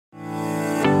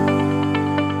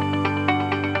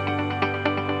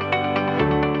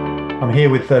I'm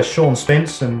here with Sean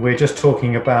Spence, and we're just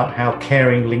talking about how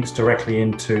caring links directly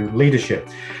into leadership.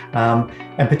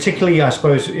 And particularly, I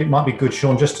suppose it might be good,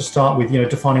 Sean, just to start with,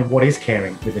 defining what is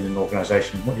caring within an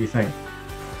organization. What do you think?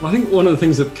 Well, I think one of the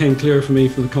things that became clear for me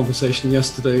from the conversation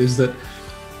yesterday is that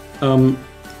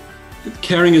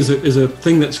caring is a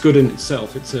thing that's good in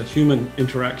itself. It's a human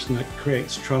interaction that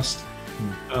creates trust.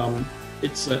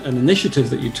 It's an initiative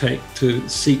that you take to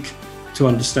seek to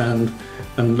understand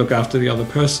and look after the other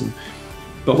person.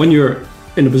 But when you're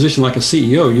in a position like a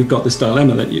CEO, you've got this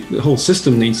dilemma that the whole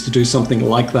system needs to do something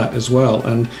like that as well.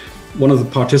 And one of the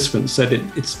participants said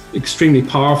it's extremely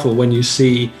powerful when you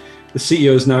see the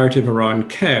CEO's narrative around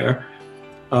care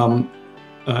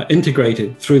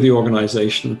integrated through the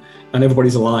organization, and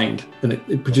everybody's aligned, and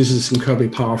it produces this incredibly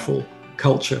powerful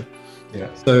culture. Yeah.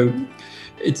 So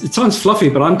it sounds fluffy,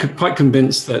 but I'm quite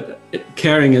convinced that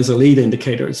caring is a lead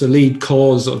indicator. It's a lead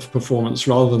cause of performance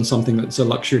rather than something that's a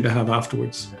luxury to have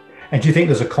afterwards. And do you think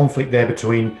there's a conflict there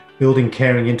between building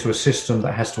caring into a system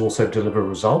that has to also deliver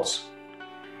results?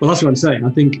 Well, that's what I'm saying. I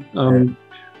think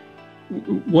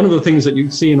one of the things that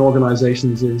you see in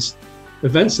organizations is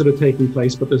events that are taking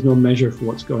place, but there's no measure for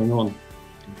what's going on.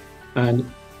 And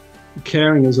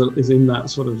caring is in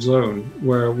that sort of zone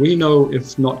where we know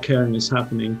if not caring is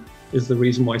happening is the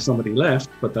reason why somebody left,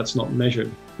 but that's not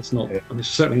measured. It's not, and it's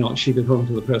certainly not sheeted home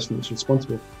to the person that's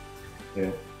responsible.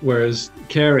 Yeah. Whereas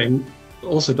caring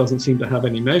also doesn't seem to have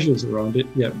any measures around it,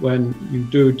 yet when you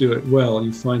do it well,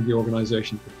 you find the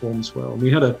organization performs well. And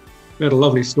we had a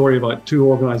lovely story about two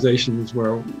organizations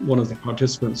where one of the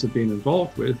participants had been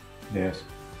involved with. Yes.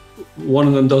 One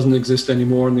of them doesn't exist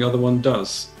anymore and the other one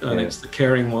does. And Yeah. it's the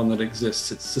caring one that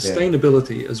exists. It's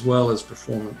sustainability as well as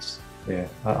performance. Yeah,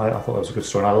 I thought that was a good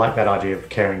story. And I like that idea of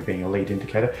caring being a lead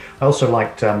indicator. I also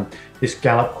liked this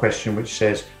Gallup question, which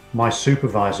says, my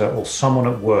supervisor or someone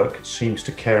at work seems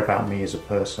to care about me as a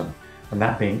person, and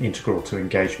that being integral to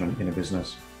engagement in a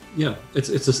business. Yeah,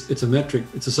 it's a metric.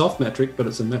 It's a soft metric, but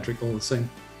it's a metric all the same.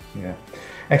 Yeah.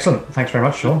 Excellent. Thanks very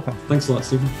much, Sean. Thanks a lot,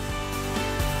 Stephen.